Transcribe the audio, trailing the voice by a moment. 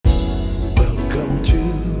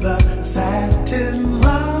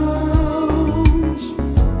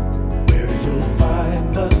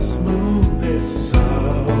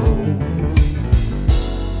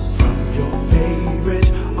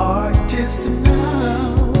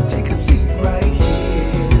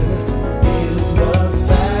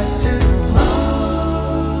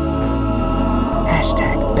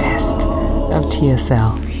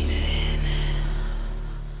TSL.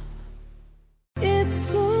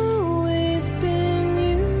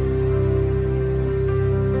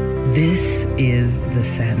 This is the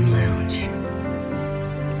Satin Lounge.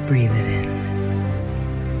 Breathe it in.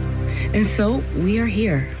 And so we are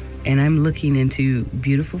here, and I'm looking into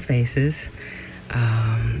beautiful faces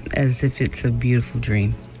as if it's a beautiful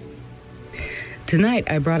dream.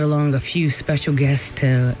 Tonight, I brought along a few special guests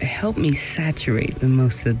to help me saturate the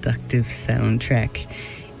most seductive soundtrack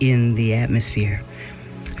in the atmosphere.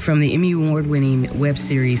 From the Emmy Award-winning web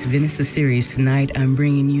series, Venice the Series, tonight I'm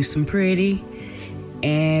bringing you some pretty,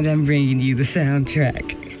 and I'm bringing you the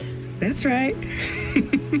soundtrack. That's right.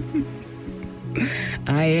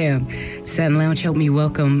 I am. Satin Lounge helped me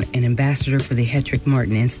welcome an ambassador for the Hedrick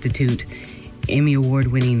Martin Institute, Emmy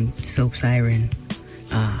Award-winning soap siren,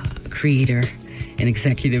 creator and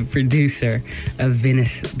executive producer of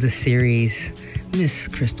Venice the Series, Miss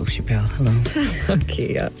Crystal Chappelle. Hello.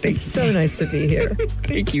 Okay, it's so nice to be here.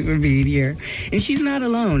 Thank you for being here. And she's not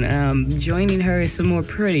alone. Joining her is some more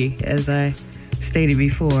pretty, as I stated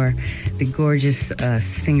before, the gorgeous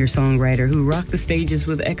singer-songwriter who rocked the stages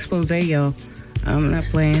with Expose, y'all. I'm not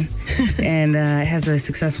playing. And has a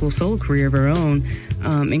successful solo career of her own.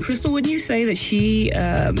 And Crystal, wouldn't you say that she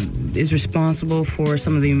is responsible for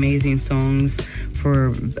some of the amazing songs for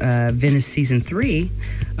Venice Season 3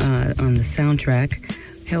 on the soundtrack?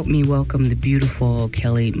 Help me welcome the beautiful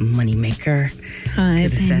Kelly Moneymaker to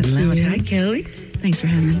the Satin Lounge. Hi, Kelly. Thanks for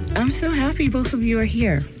having me. I'm so happy both of you are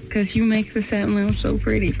here, because you make the Satin Lounge so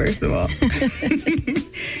pretty, first of all.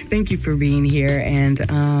 Thank you for being here. And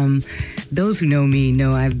those who know me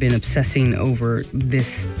know I've been obsessing over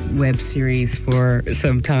this web series for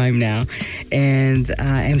some time now. And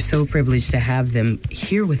I am so privileged to have them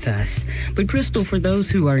here with us. But Crystal, for those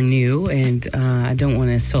who are new, and I don't want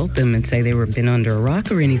to insult them and say they were been under a rock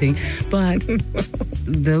or anything, but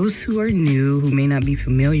those who are new, who may not be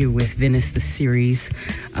familiar with Venice the Series,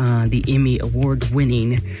 the Emmy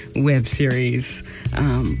Award-winning web series,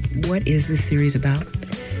 what is this series about?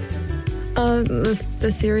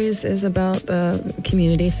 The series is about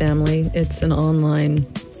community family. It's an online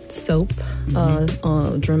soap,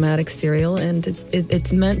 dramatic serial, and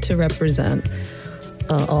it's meant to represent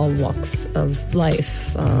all walks of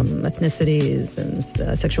life, ethnicities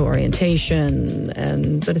and sexual orientation.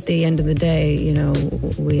 But at the end of the day, you know,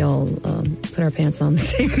 we all put our pants on the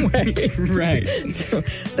same way. Right. So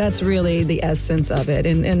that's really the essence of it.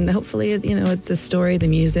 And hopefully, you know, the story, the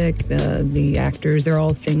music, the actors, they're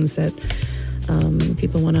all things that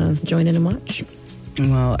people want to join in and watch.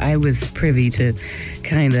 Well, I was privy to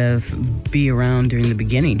kind of be around during the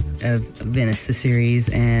beginning of Venice, the series,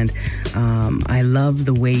 and I love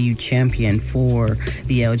the way you champion for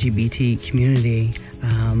the LGBT community.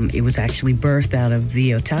 It was actually birthed out of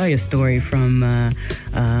the Otalia story from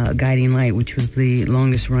Guiding Light, which was the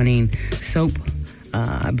longest-running soap,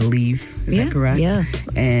 I believe. Is that correct? Yeah.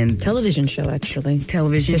 And television show, actually.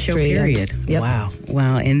 Television show, period. Yep.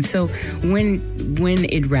 Wow. And so when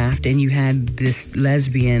it wrapped and you had this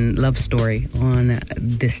lesbian love story on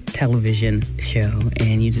this television show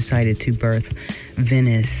and you decided to birth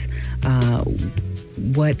Venice,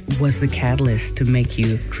 what was the catalyst to make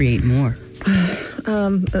you create more?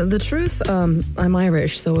 The truth, I'm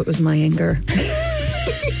Irish, so it was my anger.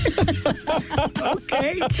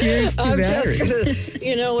 Okay, cheers to that.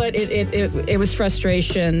 You know what? It was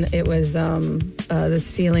frustration. It was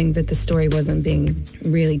this feeling that the story wasn't being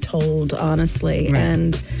really told honestly, right.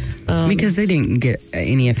 And because they didn't get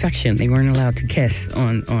any affection, they weren't allowed to kiss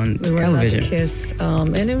on television. We weren't allowed to kiss,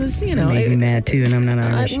 and it was, you know, it made me mad too, and I'm not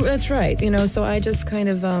Irish. That's right. You know, so I just kind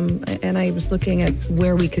of and I was looking at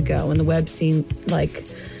where we could go, and the web seemed like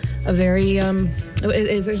a very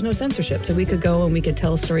there's no censorship, so we could go and we could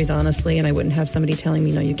tell stories honestly, and I wouldn't have somebody telling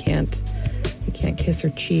me, no, you can't kiss her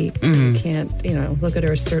cheek, you can't, you know, look at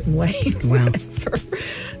her a certain way. Wow.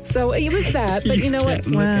 So it was that, but you know what?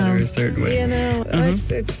 Look at her a certain way. You know,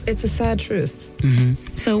 it's a sad truth.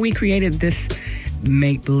 So we created this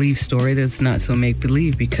make-believe story that's not so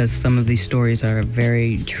make-believe, because some of these stories are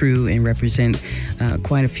very true and represent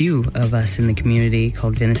quite a few of us in the community,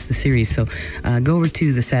 called Venice the Series. So go over to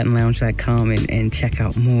thesatinlounge.com and check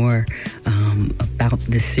out more about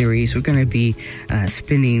this series. We're going to be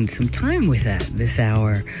spending some time with that this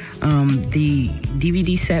hour. The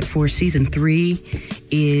DVD set for Season 3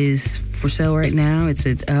 is for sale right now. It's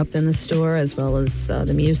up in the store, as well as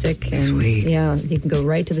the music. And sweet. Yeah, you can go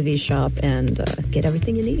right to the V Shop and get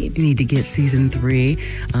everything you need. You need to get Season 3.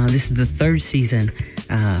 This is the third season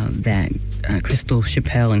that Crystal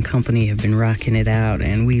Chappelle and company have been rocking it out,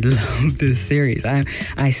 and we love this series. I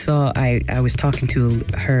was talking to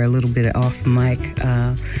her a little bit off mic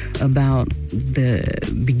about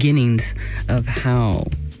the beginnings of how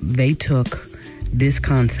they took this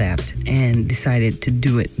concept and decided to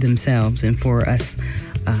do it themselves. And for us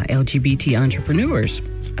LGBT entrepreneurs,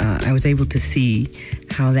 I was able to see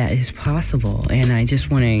how that is possible. And I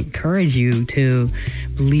just want to encourage you to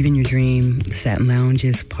believe in your dream. Satin Lounge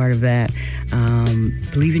is part of that.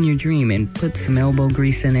 Believe in your dream and put some elbow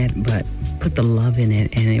grease in it, but put the love in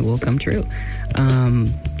it, and it will come true.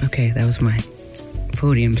 Okay, that was my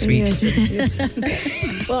podium speech.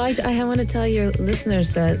 Well, I want to tell your listeners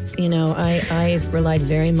that, I relied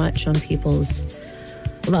very much on people's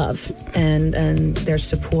love and their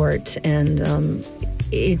support, and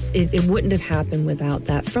it wouldn't have happened without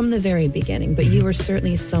that from the very beginning. But you were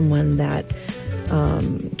certainly someone that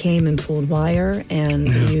came and pulled wire, and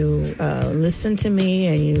you listened to me,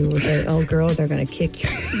 and you would say, "Oh, girl, they're going to kick you."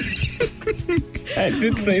 I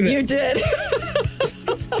did say that. You did.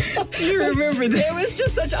 You remember that? It was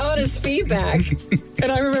just such honest feedback.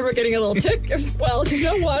 And I remember getting a little tick. Well, you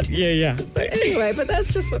know what? Yeah. But anyway,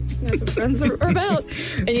 that's what friends are about.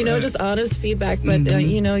 And, just honest feedback. But,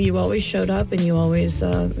 you always showed up, and you always,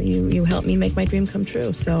 you helped me make my dream come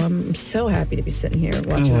true. So I'm so happy to be sitting here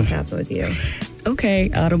watching this happen with you. Okay,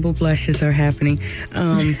 audible blushes are happening.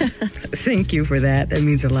 Thank you for that. That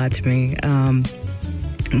means a lot to me.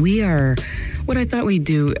 What I thought we'd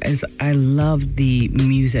do is, I love the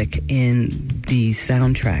music in the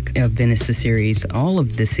soundtrack of Venice, the series, all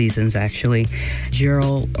of the seasons, actually.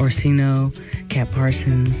 Gerald Orsino, Kat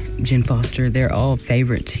Parsons, Jen Foster, they're all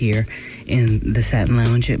favorites here in the Satin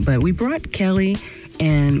Lounge. But we brought Kelly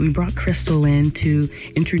and we brought Crystal in to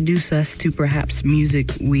introduce us to perhaps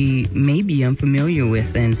music we may be unfamiliar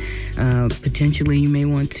with, and potentially you may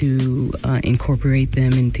want to incorporate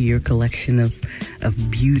them into your collection of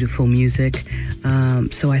beautiful music.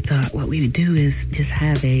 So I thought what we would do is just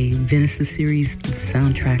have a Venice the Series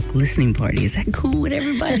soundtrack listening party. Is that cool with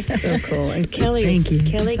everybody? So cool. And Kelly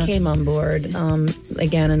came on board.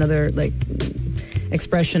 Again, another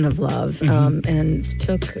expression of love, and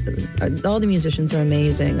took all the musicians are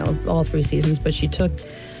amazing, all 3 seasons, but she took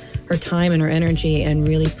her time and her energy and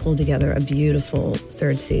really pulled together a beautiful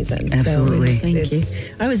 3rd season. Absolutely. So Thank you.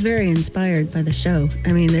 I was very inspired by the show.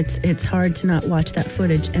 I mean, it's hard to not watch that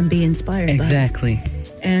footage and be inspired Exactly. by it.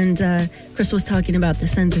 And Chris was talking about the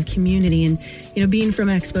sense of community, and being from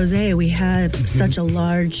Expose, we have such a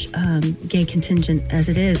large gay contingent as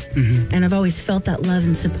it is, and I've always felt that love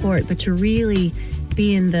and support. But to really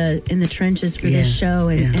be in the trenches for this show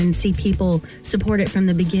and see people support it from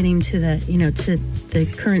the beginning to the to the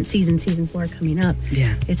current season 4 coming up.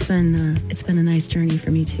 Yeah, it's been a nice journey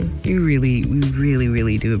for me too. We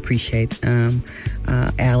really do appreciate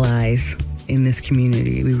allies in this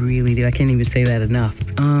community. We really do. I can't even say that enough.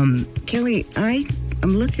 Kelly,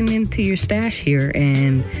 I'm looking into your stash here,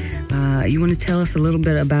 and you want to tell us a little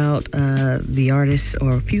bit about the artists,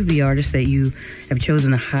 or a few of the artists that you have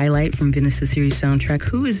chosen to highlight from Venice the Series soundtrack.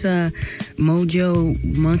 Who is Mojo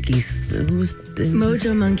Monkeys?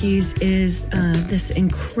 Mojo Monkeys is this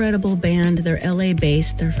incredible band. They're LA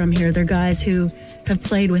based. They're from here. They're guys who have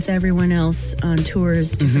played with everyone else on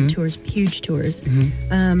tours, different tours, huge tours.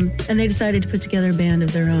 And they decided to put together a band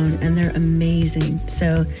of their own, and they're amazing.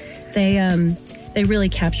 So they really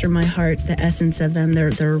capture my heart, the essence of them.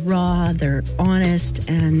 They're raw, they're honest,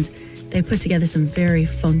 and they put together some very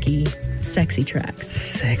funky, sexy tracks.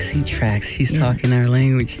 Sexy tracks. She's talking our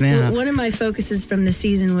language now. Well, one of my focuses from the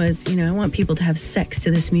season was, I want people to have sex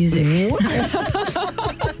to this music.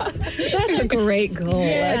 That's a great goal.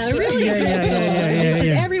 Yeah, really. Yeah. Because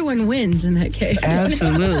everyone wins in that case.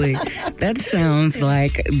 Absolutely. That sounds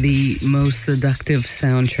like the most seductive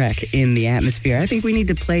soundtrack in the atmosphere. I think we need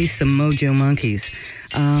to play some Mojo Monkeys.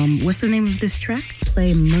 What's the name of this track?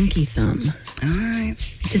 Play Monkey Thumb. All right.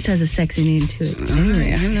 It just has a sexy name to it.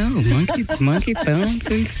 Anyway, I know. Monkey thumbs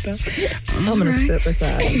and stuff. I'm going to sit with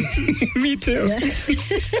that. Me too. Yeah.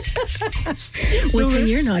 What's in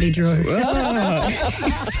your naughty drawer?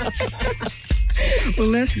 Well,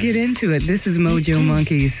 let's get into it. This is Mojo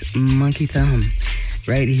Monkeys' Monkey Thumb,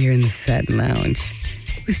 right here in the Satin Lounge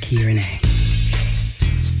with Kia Renee.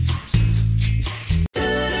 The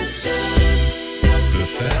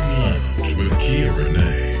Satin Lounge with Kia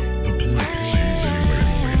Renee. The place anywhere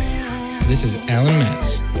radio. This is Alan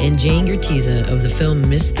Metz and Jane Gertiza of the film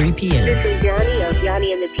Miss 3 p.m. This is Yanni of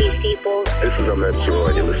Yanni and the Peace People. This is Ahmed Joy.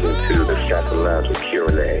 You're listening to The Satin Lounge with Kia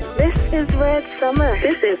Renee. This is Red Summer.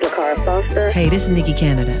 This is LaCara Foster. Hey, this is Nikki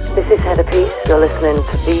Canada. This is Heather Peace. You're listening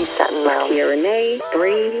to The Satin Satin Lounge. Kia Renee,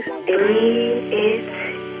 breathe it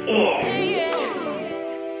in.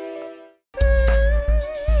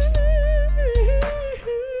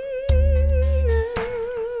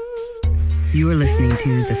 You're listening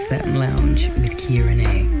to The Satin Lounge with Kia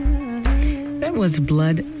Renee. That was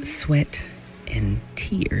Blood, Sweat, and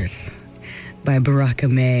Tears by Baraka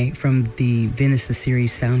May from the Venice the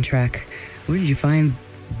series soundtrack. Where did you find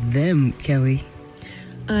them, Kelly?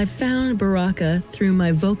 I found Baraka through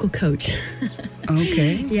my vocal coach.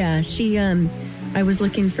 Okay. Yeah, I was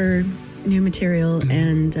looking for new material,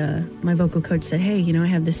 and my vocal coach said, hey, I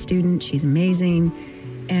have this student, she's amazing.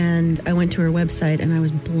 And I went to her website, and I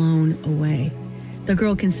was blown away. The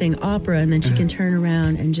girl can sing opera, and then she can turn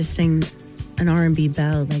around and just sing an R&B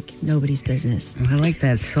ballad like nobody's business. I like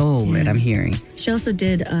that soul that I'm hearing. She also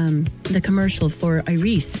did the commercial for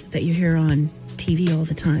Iris that you hear on TV all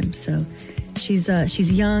the time. So she's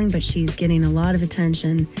young, but she's getting a lot of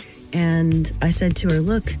attention. And I said to her,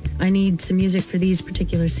 look, I need some music for these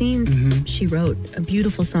particular scenes. She wrote a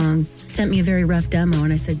beautiful song, sent me a very rough demo,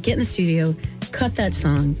 and I said, get in the studio, cut that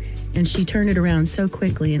song. And she turned it around so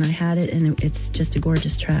quickly, and I had it, and it's just a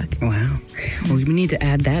gorgeous track. Wow. Well, we need to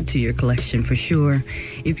add that to your collection for sure.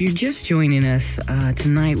 If you're just joining us,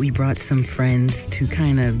 tonight we brought some friends to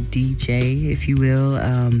kind of DJ, if you will.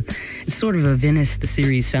 It's sort of a Venice, the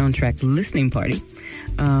series soundtrack listening party.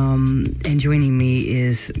 And joining me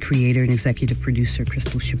is creator and executive producer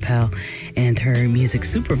Crystal Chappelle and her music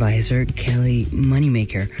supervisor, Kelly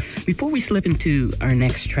Moneymaker. Before we slip into our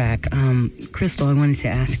next track, Crystal, I wanted to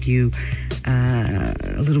ask you a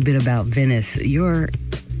little bit about Venice. Your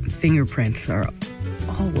fingerprints are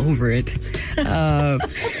all over it.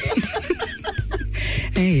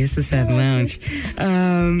 Hey, it's the Satin Lounge.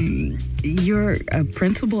 You're a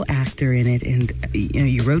principal actor in it, and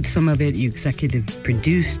you wrote some of it, you executive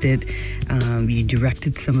produced it, you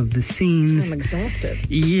directed some of the scenes. I'm exhausted.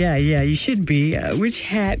 Yeah, you should be. Which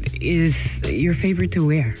hat is your favorite to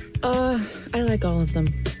wear? I like all of them.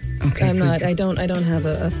 Okay, I don't have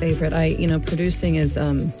a favorite. Producing is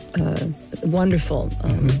wonderful.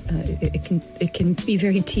 It can be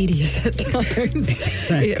very tedious at times.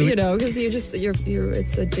 Exactly. Because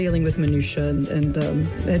it's dealing with minutia and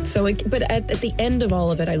it's so. But at the end of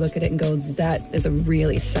all of it, I look at it and go, that is a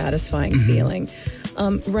really satisfying feeling.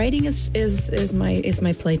 Writing is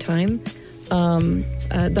my playtime.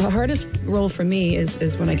 The hardest role for me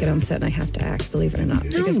is when I get on set and I have to act, believe it or not.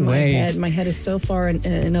 Because my head is so far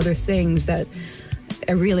in other things that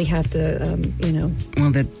I really have to,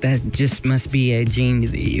 Well, that just must be a gene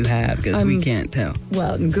that you have, because we can't tell.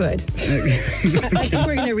 Well, good. I think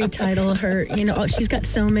we're going to retitle her. She's got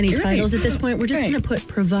so many titles at this point. We're just going to put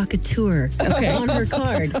provocateur on her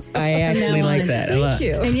card. I actually like that a lot. Thank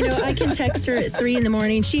you. And, I can text her at 3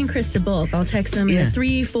 a.m. She and Krista both. I'll text them at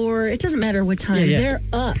 3, 4. It doesn't matter what time. Yeah. They're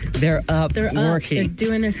up. They're They're working. They're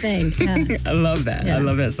doing their thing. Yeah. I love that. Yeah. I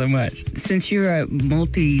love that so much. Since you're a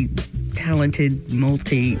multi-talented,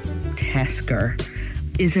 multitasker,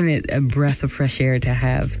 isn't it a breath of fresh air to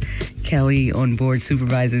have Kelly on board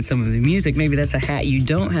supervising some of the music? Maybe that's a hat you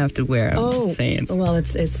don't have to wear. I'm just saying. Well,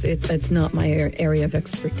 it's not my area of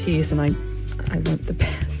expertise, and I want the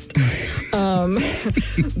best.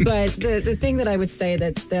 But the thing that I would say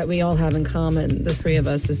that we all have in common, the three of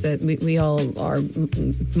us, is that we all are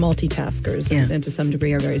multitaskers and to some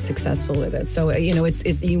degree are very successful with it. So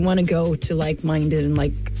it's you want to go to like-minded and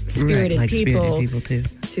spirited people too.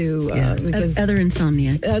 Because Other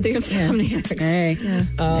insomniacs. the insomniacs. Hey. Yeah.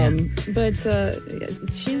 But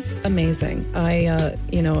she's amazing. I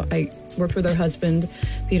worked with her husband,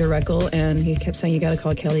 Peter Reckel, and he kept saying, you got to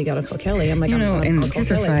call Kelly, I'm like, I'll and call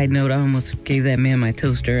just a Kelly. side note, I almost gave that man my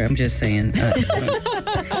toaster. I'm just saying. I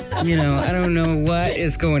don't know what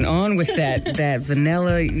is going on with that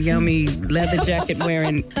vanilla, yummy leather jacket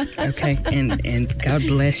wearing. Okay, and God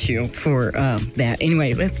bless you for that.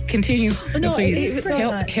 Anyway, let's continue. No, Please,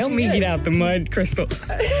 help me get out the mud, Crystal.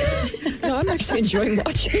 No, I'm actually enjoying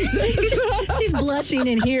watching this. She's blushing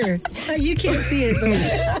in here. You can't see it, but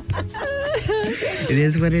It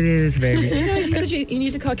is what it is, baby. She said you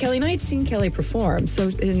need to call Kelly, and I had seen Kelly perform, so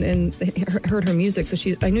and heard her music, so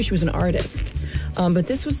I knew she was an artist. But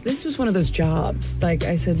this was one of those jobs. Like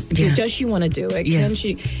I said, does she want to do it? Yeah. Can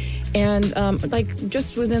she? And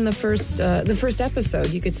just within the first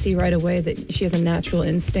episode, you could see right away that she has a natural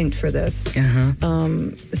instinct for this.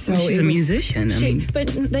 So she's a musician. But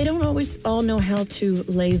they don't always all know how to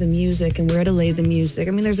lay the music and where to lay the music.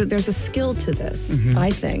 I mean, there's a skill to this, I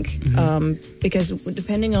think, because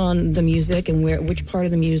depending on the music and which part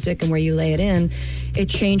of the music and where you lay it in, it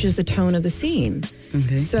changes the tone of the scene.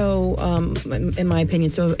 Okay. So, in my opinion,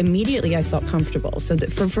 so immediately I felt comfortable. So that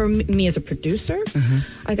for me as a producer,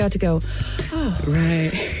 I got to go,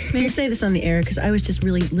 Right. May I say this on the air? Because I was just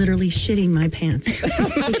really literally shitting my pants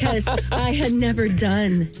because I had never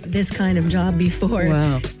done this kind of job before.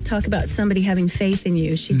 Wow. Talk about somebody having faith in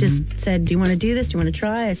you. She just said, "Do you want to do this? Do you want to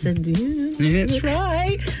try?" I said, "Yeah,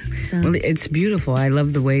 try." So, Well, it's beautiful. I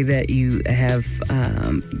love the way that you have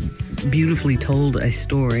beautifully told a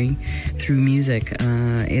story through music.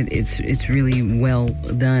 It's really well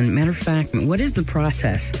done. Matter of fact, what is the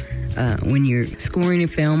process when you're scoring a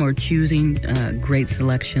film or choosing great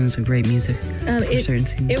selections of great music for certain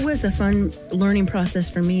scenes? it was a fun learning process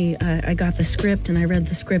for me. I got the script and I read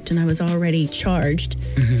the script and I was already charged.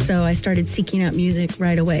 So I started seeking out music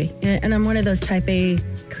right away. And I'm one of those type A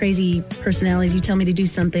crazy personalities. You tell me to do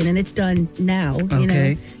something and it's done now, you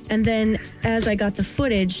know. And then as I got the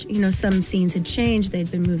footage, you know, some scenes had changed.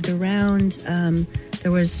 They'd been moved around.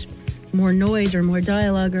 There was more noise or more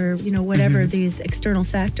dialogue or, you know, whatever these external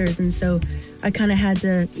factors. And so I kind of had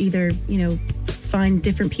to either, you know, find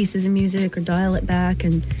different pieces of music or dial it back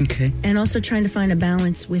and also trying to find a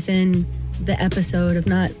balance within the episode of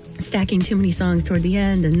not stacking too many songs toward the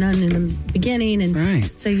end and none in the beginning. And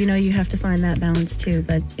so, you know, you have to find that balance too.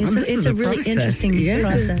 But it's a really interesting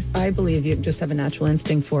process. I believe you just have a natural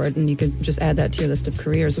instinct for it, and you could just add that to your list of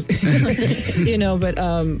careers. You know, but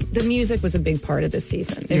the music was a big part of this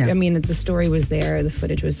season. I mean, the story was there, the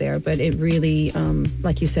footage was there, but it really,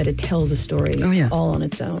 like you said, it tells a story all on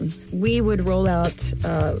its own. We would roll out,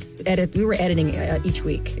 we were editing each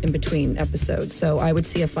week in between episodes. So I would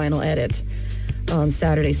see a final edit on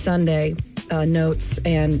Saturday, Sunday, notes,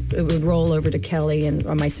 and it would roll over to Kelly and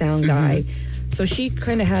my sound guy. So she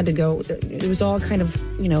kind of had to go. It was all kind of,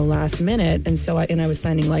 you know, last minute, and so I was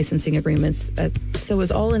signing licensing agreements. So it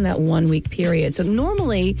was all in that 1 week period. So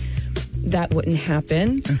normally that wouldn't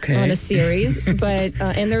happen on a series, but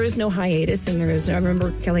and there is no hiatus, and I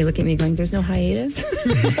remember Kelly looking at me going, "There's no hiatus."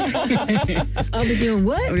 I'll be doing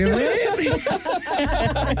what?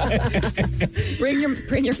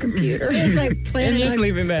 Bring your computer. It's like planning on,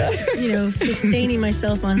 leave it back. you know, sustaining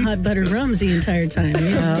myself on hot buttered rums the entire time.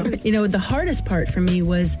 You know? You know, the hardest part for me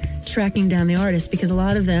was tracking down the artists because a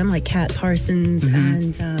lot of them, like Kat Parsons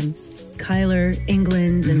and Kyler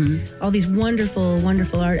England and all these wonderful,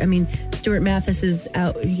 wonderful art. I mean, Stuart Mathis is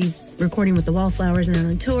out. He's recording with the Wallflowers and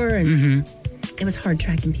on tour, and it was hard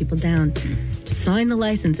tracking people down to sign the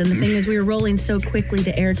license. And the thing is, we were rolling so quickly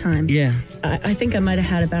to airtime. Yeah. I think I might have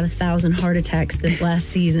had about 1,000 heart attacks this last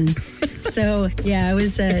season. So, yeah, it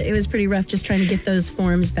was pretty rough just trying to get those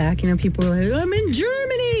forms back. You know, people were like, "I'm in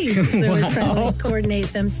Germany." So we're trying to coordinate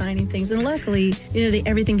them signing things. And luckily, you know,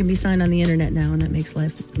 everything can be signed on the internet now, and that makes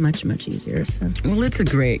life much, much easier. So. Well, it's a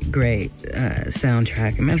great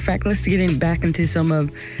soundtrack. Matter of fact, let's get back into some of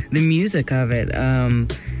the music of it.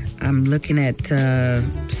 I'm looking at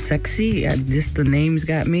Sexy. Just the names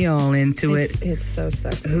got me all into it. It's so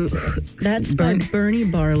sexy. That's by Bernie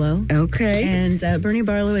Barlow. Okay. And Bernie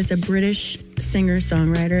Barlow is a British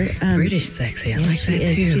singer-songwriter. British sexy. I like she that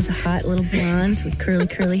is. too. She's a hot little blonde with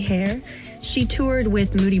curly hair. She toured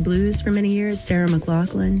with Moody Blues for many years, Sarah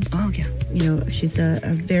McLachlan. Oh, yeah. You know, she's a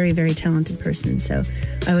very, very talented person. So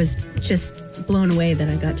I was just blown away that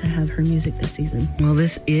I got to have her music this season. Well,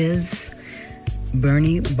 this is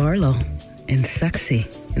Bernie Barlow and Sexy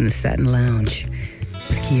in the Satin Lounge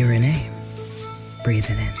with Kia Renee. Breathe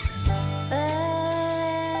it in.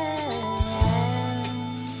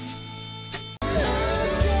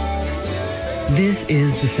 This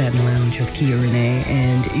is the Satin Lounge with Kia Renee,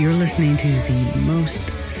 and you're listening to the most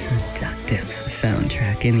seductive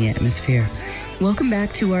soundtrack in the atmosphere. Welcome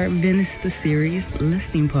back to our Venice the Series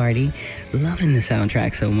listening party. Loving the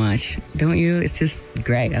soundtrack so much, don't you? It's just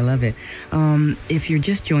great. I love it. If you're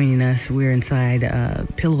just joining us, we're inside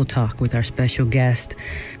Pillow Talk with our special guest,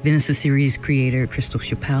 Venice the Series creator Crystal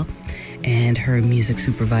Chappelle, and her music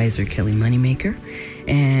supervisor, Kelly Moneymaker.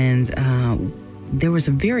 And there was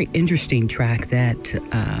a very interesting track that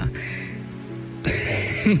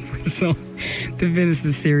was on the Venice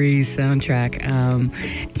Series soundtrack.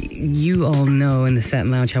 You all know in the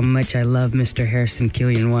Satin Lounge how much I love Mr. Harrison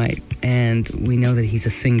Killian White, and we know that he's a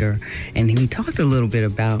singer. And he talked a little bit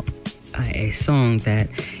about a song that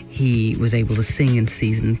he was able to sing in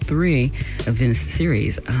season 3 of Venice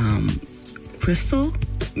Series. Crystal,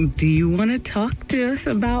 do you want to talk to us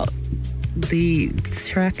about the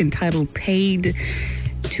track entitled Paid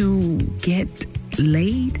to Get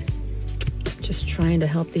Laid? Just trying to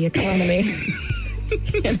help the economy.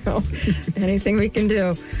 You know, anything we can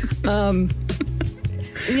do.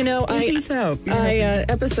 You know, I think so.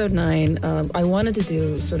 episode 9, I wanted to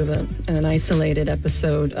do sort of an isolated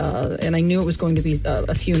episode, and I knew it was going to be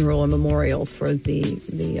a funeral, a memorial for the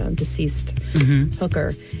deceased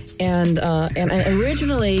hooker. And I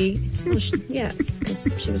originally, yes,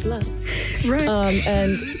 because she was loved. Right.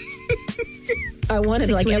 And I wanted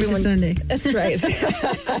like everyone. Sunday. That's right.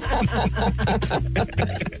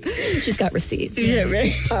 She's got receipts. Yeah,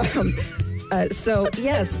 right. So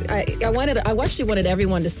yes, I actually wanted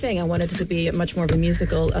everyone to sing. I wanted it to be much more of a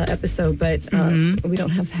musical episode, but we don't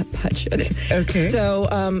have that budget. Okay. So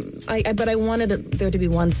but I wanted there to be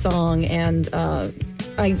one song, and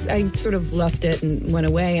I sort of left it and went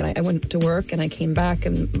away, and I went to work, and I came back,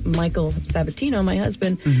 and Michael Sabatino, my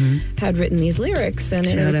husband, had written these lyrics, and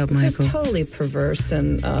Shout out, it was just Michael. totally perverse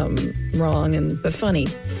and wrong, but funny.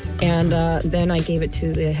 And then I gave it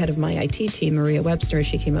to the head of my IT team, Maria Webster.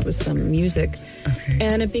 She came up with some music,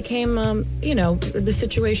 and it became, the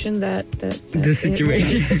situation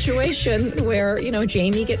the situation where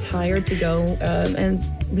Jamie gets hired to go and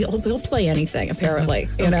he'll play anything apparently.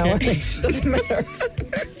 Doesn't matter.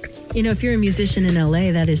 If you're a musician in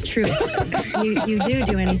LA, that is true. You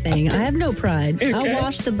do anything. I have no pride. I'll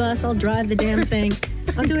wash the bus. I'll drive the damn thing.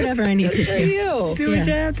 I'll do whatever I need to do. You. Do what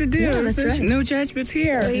you have to do. Yeah, that's right. No judgments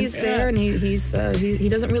here. So he's there, and he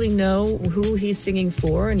doesn't really know who he's singing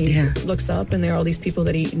for, and he looks up, and there are all these people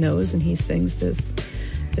that he knows, and he sings this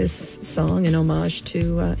song in homage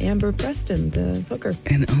to Amber Preston, the hooker.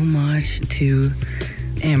 An homage to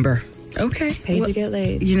Amber. Okay. Paid to get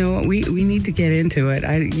laid. You know what? We need to get into it.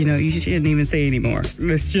 You shouldn't even say anymore.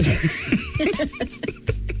 Let's just.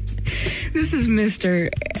 This is Mr.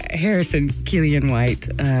 Harrison Killian White,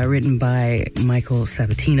 written by Michael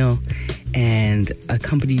Sabatino and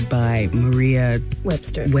accompanied by Maria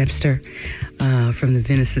Webster from the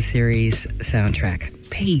Venice series soundtrack.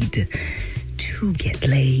 Paid to get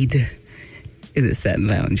laid in the Satin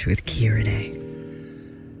Lounge with Kia Renee.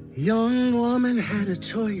 Young woman had a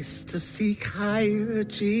choice to seek higher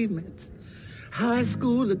achievement. High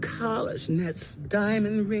school to college nets,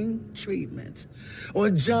 diamond ring treatment, or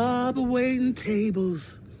a job awaiting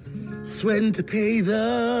tables, sweating to pay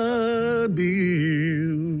the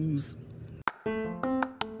bills.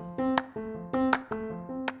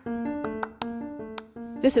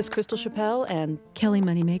 This is Crystal Chappelle and Kelly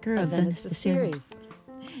Moneymaker of Venice Venice the Series.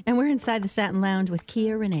 And we're inside the Satin Lounge with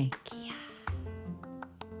Kia Renee.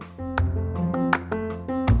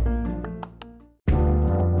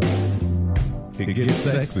 It gets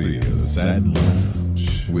sexy in the Satin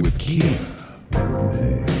Lounge with Kia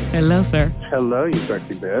Renee. Hello, sir. Hello, you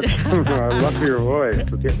sexy bitch. I love your voice.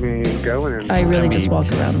 It'll get me going. I really just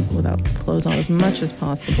walk around without clothes on as much as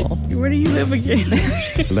possible. Where do you live again?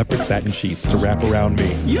 Leopard satin sheets to wrap around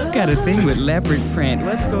me. You've got a thing with leopard print.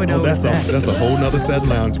 What's going on with that? That's a whole nother Satin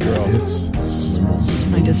Lounge, girl.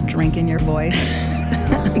 I just drink in your voice.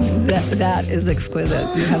 that is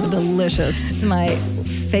exquisite. You have a delicious. My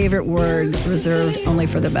favorite word reserved only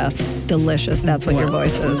for the best. Delicious. That's what your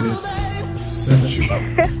voice is.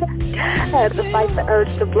 I had to fight the urge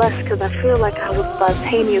to blush because I feel like I would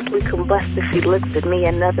spontaneously combust if she looked at me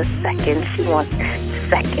another second. She wants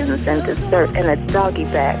seconds and dessert and a doggy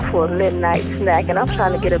bag for a midnight snack. And I'm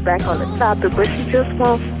trying to get her back on the topic, but she just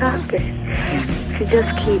won't stop it. She just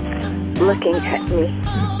keeps looking at me.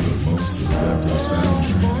 It's the most seductive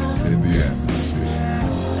soundtrack in the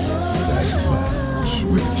atmosphere. Satin Lounge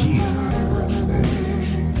with Kia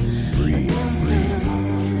Renee. Breathe.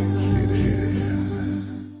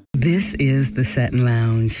 This is the Satin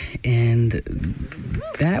Lounge, and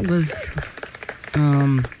that was,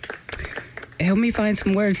 help me find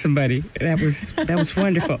some words, somebody. That was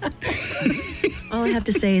wonderful. All I have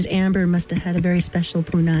to say is Amber must have had a very special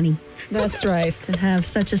punani That's right. to have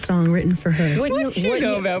such a song written for her. What you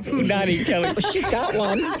know about punani, Kelly? She's got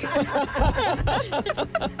one.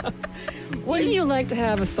 Wouldn't you like to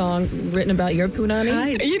have a song written about your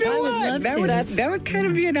punani? You know I would what? love That to. would kind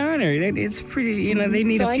of be an honor. It's pretty, they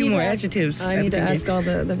need So a I few need to more ask- adjectives. I need to ask all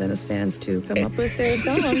the Venice fans to come up with their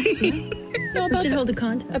songs. No, We should hold a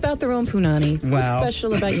contest. about their own punani. Wow. What's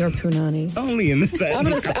special about your punani? Only in the Satin I'm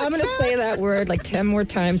Lounge. gonna say that word like 10 more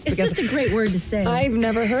times It's because just a great word to say. I've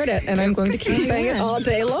never heard it, and I'm going to keep saying it all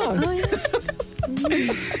day long. Oh,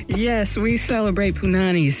 yeah. Yes, we celebrate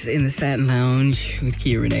punanis in the Satin Lounge with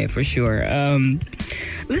Kia Renee for sure.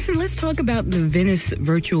 Listen, let's talk about the Venice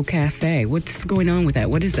Virtual Cafe. What's going on with that?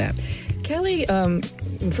 What is that? Kelly,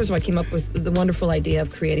 first of all, I came up with the wonderful idea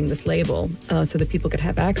of creating this label so that people could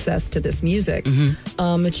have access to this music.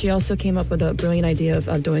 But she also came up with a brilliant idea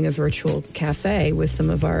of doing a virtual cafe with some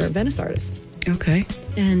of our Venice artists. Okay.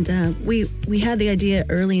 And we had the idea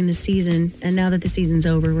early in the season, and now that the season's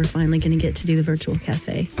over, we're finally going to get to do the virtual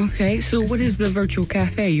cafe. Okay, so what is the virtual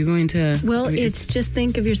cafe? You're going to... Well, it's just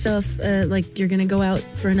think of yourself like you're going to go out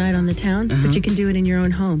for a night on the town, but you can do it in your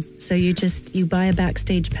own home. So you buy a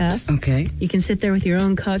backstage pass. Okay. You can sit there with your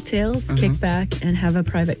own cocktails, kick back, and have a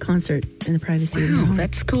private concot in the privacy of your home.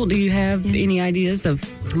 That's cool. Do you have any ideas of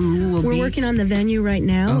who will be? We're working on the venue right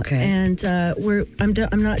now. Okay. And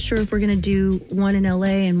I'm not sure if we're going to do one in LA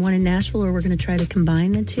and one in Nashville, or we're going to try to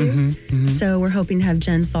combine the two. So we're hoping to have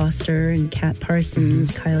Jen Foster and Kat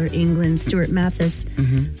Parsons, Kyler England, Stuart Mathis,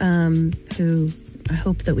 who I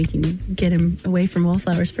hope that we can get him away from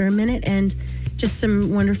Wallflowers for a minute, and just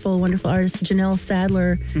some wonderful, wonderful artists. Janelle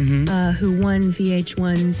Sadler, who won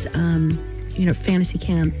VH1's, Fantasy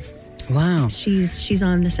Camp. Wow. She's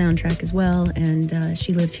on the soundtrack as well, and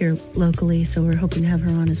she lives here locally, so we're hoping to have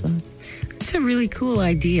her on as well. It's a really cool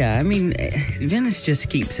idea. I mean, Venice just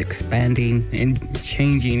keeps expanding and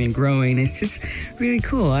changing and growing. It's just really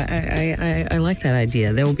cool. I like that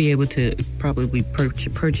idea. They'll be able to probably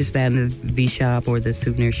purchase that in the V shop or the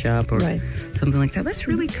souvenir shop or something like that. That's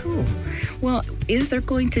really cool. Well, is there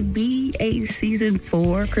going to be a season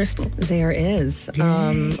 4, Crystal? There is.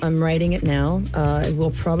 I'm writing it now. We'll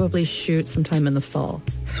probably shoot sometime in the fall.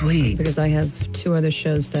 Sweet. Because I have 2 other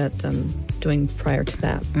shows that I'm doing prior to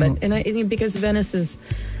that. But because Venice is,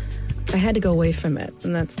 I had to go away from it,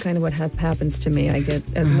 and that's kind of what happens to me. I get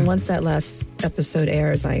once that last episode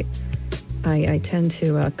airs, I tend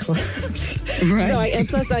to collapse. Right. So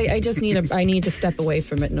plus I just need to step away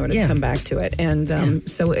from it in order to come back to it. And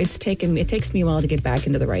so it takes me a while to get back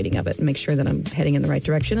into the writing of it and make sure that I'm heading in the right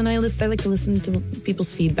direction. And I like to listen to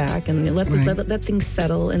people's feedback and let things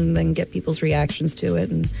settle, and then get people's reactions to it,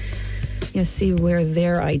 and see where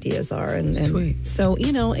their ideas are. And so,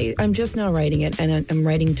 I'm just now writing it, and I'm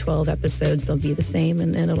writing 12 episodes. They'll be the same,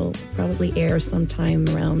 and it'll probably air sometime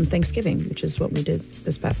around Thanksgiving, which is what we did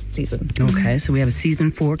this past season. Okay, so we have a season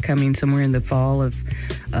 4 coming somewhere in the fall of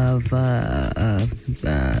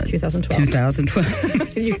 2012.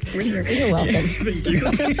 2012. You're welcome. Thank you.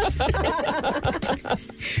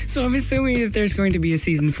 So I'm assuming if there's going to be a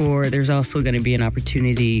season 4, there's also going to be an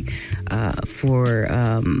opportunity for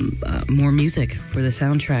more music for the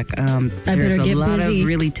soundtrack. There's a lot of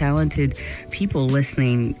really talented people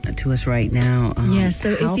listening to us right now.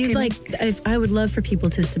 So if you'd like, I would love for people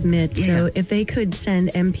to submit. Yeah. So if they could send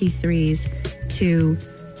MP3s to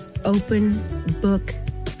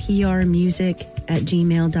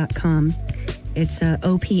openbookprmusic@gmail.com. It's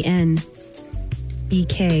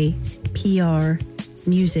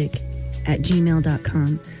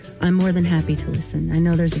openbookprmusic@gmail.com. I'm more than happy to listen. I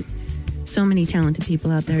know there's so many talented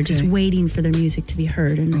people out there just waiting for their music to be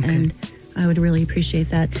heard, and I would really appreciate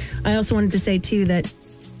that. I also wanted to say, too, that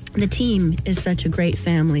the team is such a great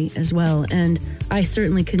family as well, and I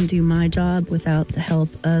certainly couldn't do my job without the help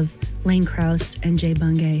of Lane Krause and Jay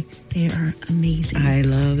Bungay. They are amazing. I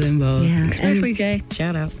love them both. Yeah, especially Jay.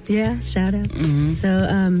 Shout out. Yeah, shout out. So,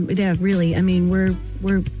 really, I mean, we're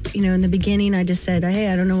in the beginning, I just said,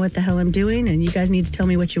 hey, I don't know what the hell I'm doing, and you guys need to tell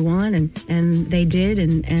me what you want, and they did,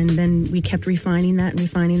 and then we kept refining that,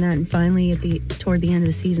 and finally, toward the end of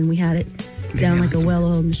the season, we had it down like a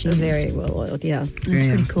well-oiled machine. Very well-oiled, yeah. It was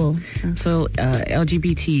pretty cool. So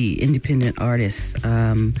LGBT independent artists,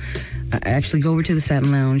 actually go over to the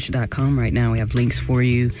satinlounge.com right now. We have links for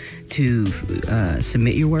you to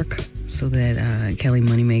submit your work so that Kelly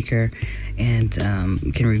Moneymaker and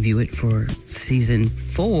can review it for season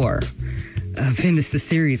 4 of Venice the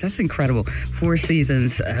Series. That's incredible. 4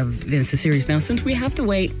 seasons of Venice the Series. Now, since we have to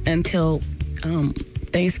wait until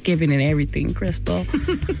Thanksgiving and everything, Crystal,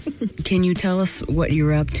 can you tell us what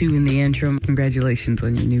you're up to in the interim? Congratulations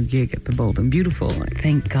on your new gig at the Bold and Beautiful.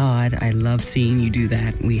 Thank God. I love seeing you do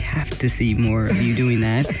that. We have to see more of you doing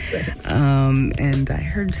that. And I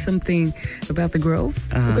heard something about the Grove.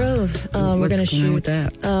 The Grove. We're going to shoot with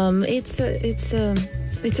that?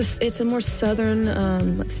 It's a more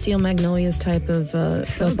southern Steel Magnolias type of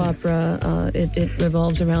soap opera. It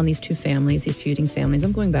revolves around these 2 families, these feuding families.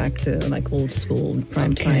 I'm going back to like old school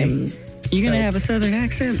prime time. You're going to have a southern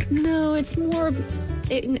accent? No, it's more.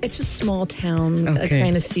 It's just small town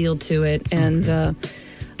kind of feel to it, and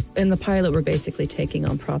in the pilot we're basically taking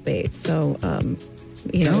on Prop 8. So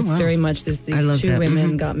it's very much these 2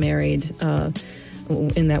 women got married.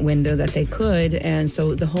 in that window that they could. And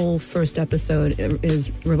so the whole first episode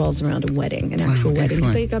revolves around a wedding, an actual wedding. Excellent.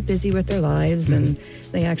 So they got busy with their lives, and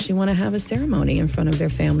they actually want to have a ceremony in front of their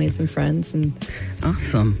families and friends and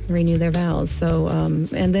renew their vows. So,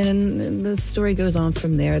 and then the story goes on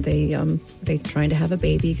from there. They trying to have a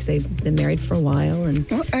baby because they've been married for a while. And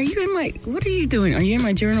what are you doing? Are you in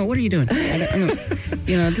my journal? What are you doing? I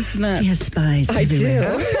don't, this is not. She has spies. I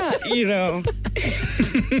everywhere. do.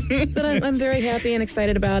 But I'm very happy and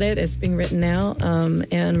excited about it. It's being written now,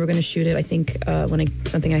 and we're going to shoot it. I think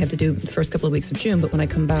something I have to do the first couple of weeks of June. But when I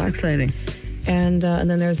come back, that's exciting. And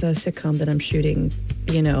then there's a sitcom that I'm shooting,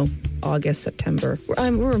 August, September.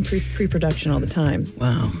 We're in pre-production all the time.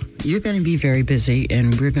 Wow. You're going to be very busy,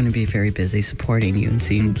 and we're going to be very busy supporting you and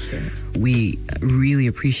seeing. We really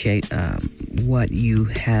appreciate what you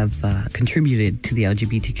have contributed to the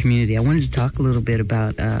LGBT community. I wanted to talk a little bit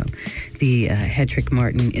about the Hedrick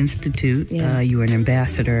Martin Institute. Yeah. You are an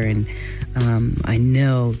ambassador, and I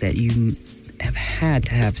know that you have had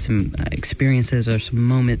to have some experiences or some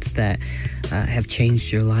moments that have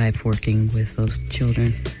changed your life working with those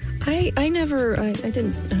children. I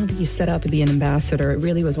don't think you set out to be an ambassador. It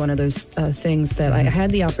really was one of those things that I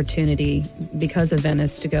had the opportunity, because of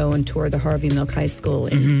Venice, to go and tour the Harvey Milk High School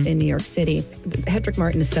in New York City. Hedrick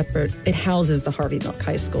Martin is separate. It houses the Harvey Milk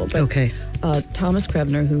High School. But Thomas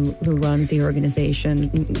Krebner, who runs the organization,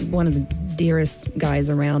 one of the dearest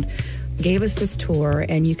guys around, gave us this tour,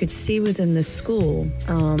 and you could see within this school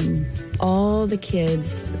all the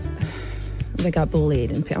kids that got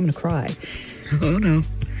bullied. And I'm going to cry. Oh, no.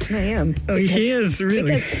 I am. Oh, he is,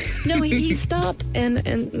 really? He stopped and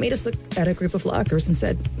made us look at a group of lockers and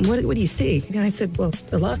said, what do you see? And I said, well,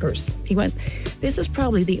 the lockers. He went, this is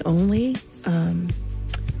probably the only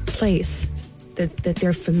place that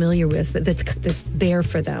they're familiar with, that's there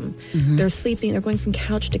for them. Mm-hmm. They're sleeping, they're going from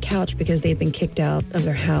couch to couch because they've been kicked out of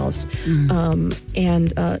their house. Mm-hmm.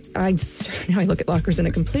 Now I look at lockers in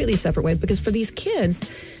a completely separate way, because for these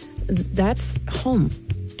kids, that's home.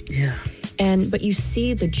 Yeah. But you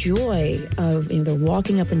see the joy of, they're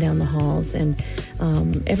walking up and down the halls, and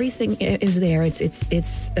everything is there.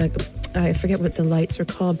 It's I forget what the lights are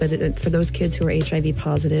called, but for those kids who are HIV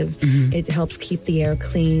positive, it helps keep the air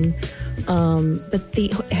clean. But the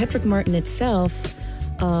Hedrick Martin itself,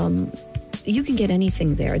 you can get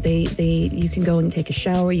anything there. You can go and take a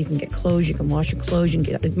shower. You can get clothes. You can wash your clothes.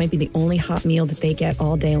 It might be the only hot meal that they get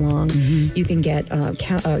all day long. Mm-hmm. You can get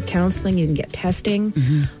counseling. You can get testing.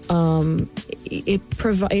 Mm-hmm.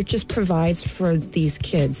 It just provides for these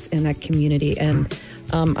kids in that community. And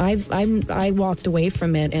I walked away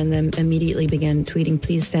from it and then immediately began tweeting,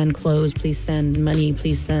 please send clothes, please send money,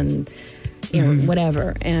 please send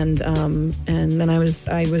whatever. And then I was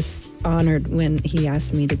honored when he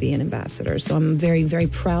asked me to be an ambassador. So I'm very, very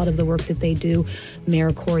proud of the work that they do.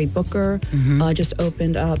 Mayor Cory Booker just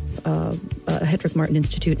opened up a Hedrick Martin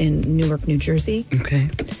Institute in Newark, New Jersey. Okay.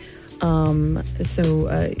 There's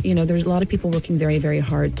a lot of people working very, very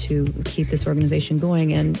hard to keep this organization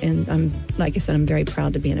going, and I'm, like I said, I'm very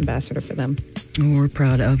proud to be an ambassador for them. We're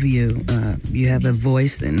proud of you. You have a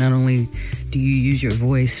voice, and not only do you use your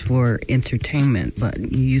voice for entertainment, but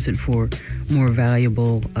you use it for more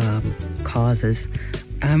valuable causes.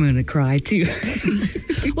 I'm going to cry too.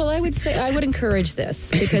 Well, I would encourage this,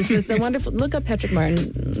 because the wonderful, look up Hedrick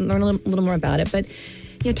Martin, learn a little more about it. But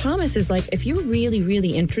Thomas is like, if you're really,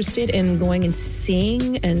 really interested in going and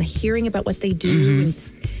seeing and hearing about what they do, and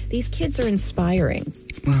these kids are inspiring.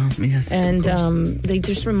 Well, yes. And they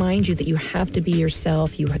just remind you that you have to be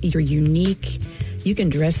yourself. You're unique. You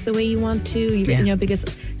can dress the way you want to. Because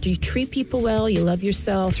you treat people well, you love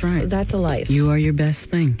yourself. That's right. That's a life. You are your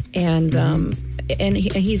best thing. And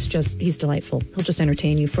he's delightful. He'll just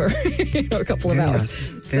entertain you for a couple of hours.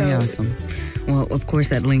 Awesome. Very awesome. Well, of course,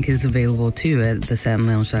 that link is available too at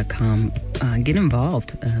thesatinlounge.com. Get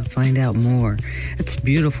involved. Find out more. It's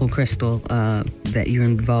beautiful, Crystal, that you're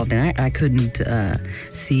involved in. I couldn't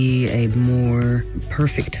see a more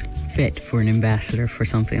perfect fit for an ambassador for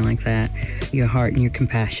something like that. Your heart and your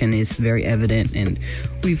compassion is very evident, and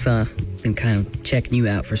we've been kind of checking you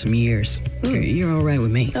out for some years. You're all right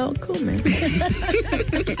with me. Oh, cool, man.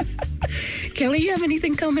 Kelly, you have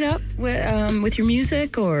anything coming up with your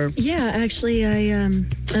music, or? Yeah, actually,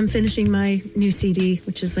 I'm finishing my new CD,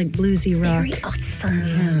 which is like bluesy rock. Very awesome.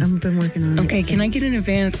 Yeah, I've been working on it. Okay, can I get an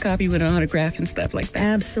advance copy with an autograph and stuff like that?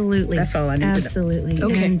 Absolutely. That's all I need to know. Absolutely.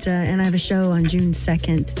 Okay. And I have a show on June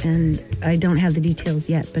 2nd, and I don't have the details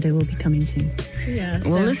yet, but it will be coming soon. Yeah.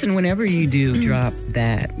 Well, listen, whenever you do drop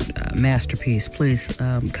that masterpiece. Please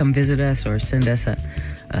come visit us or send us a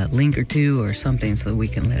link or two or something so we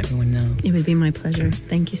can let everyone know. It would be my pleasure.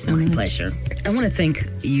 Thank you so much. My pleasure. I want to thank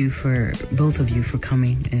you both of you for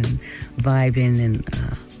coming and vibing and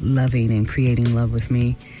loving and creating love with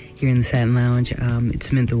me here in the Satin Lounge.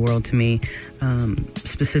 It's meant the world to me.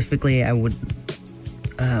 Specifically, I would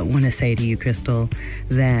want to say to you, Crystal,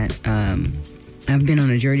 that I've been on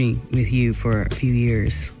a journey with you for a few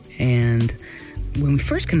years. And when we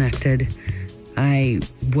first connected, I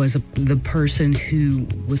was the person who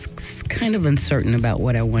was kind of uncertain about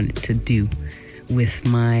what I wanted to do with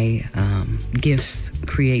my gifts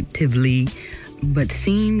creatively, but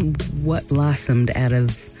seeing what blossomed out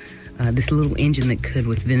of this little engine that could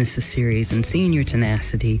with Venice's series, and seeing your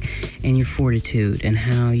tenacity and your fortitude and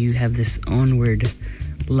how you have this onward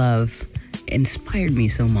love inspired me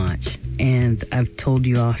so much. And I've told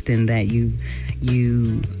you often that you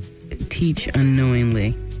teach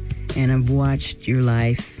unknowingly, and I've watched your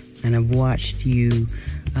life, and I've watched you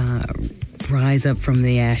rise up from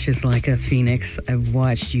the ashes like a phoenix. I've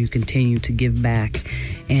watched you continue to give back,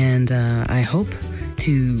 and I hope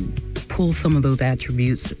to pull some of those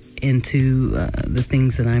attributes into the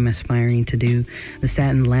things that I'm aspiring to do. The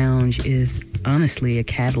Satin Lounge is honestly a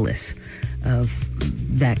catalyst of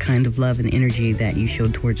that kind of love and energy that you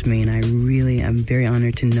showed towards me, and I'm very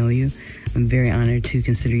honored to know you. I'm very honored to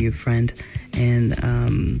consider you a friend, and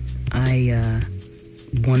I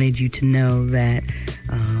wanted you to know that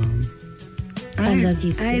I love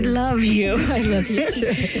you too. I love you. I love you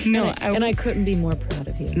too. No, and I couldn't be more proud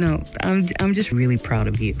of you. No, I'm just really proud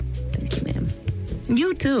of you. Thank you, ma'am.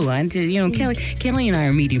 You too. Kelly and I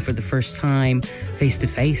are meeting for the first time face to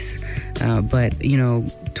face, but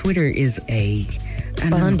Twitter is a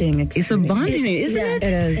bonding experience. It's a bonding, isn't it?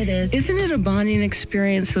 It is. Isn't it a bonding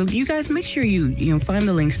experience? So you guys make sure you find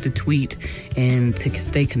the links to tweet and to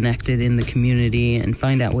stay connected in the community and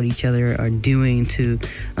find out what each other are doing to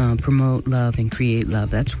promote love and create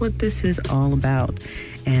love. That's what this is all about.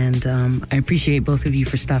 And I appreciate both of you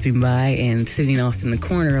for stopping by, and sitting off in the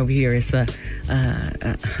corner over here is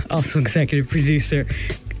also executive producer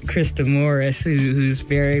Krista Morris, who's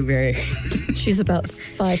very, very... She's about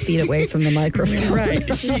 5 feet away from the microphone. Right.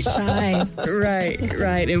 She's shy.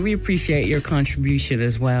 Right. And we appreciate your contribution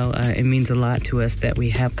as well. It means a lot to us that we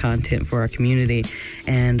have content for our community,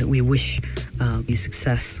 and we wish you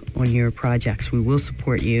success on your projects. We will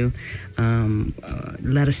support you.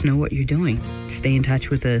 Let us know what you're doing. Stay in touch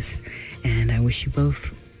with us, and I wish you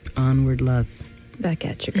both onward love. Back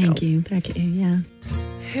at you, girl. Thank you. Back at you, yeah.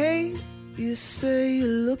 Hey, you say you're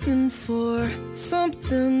looking for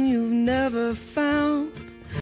something you've never found.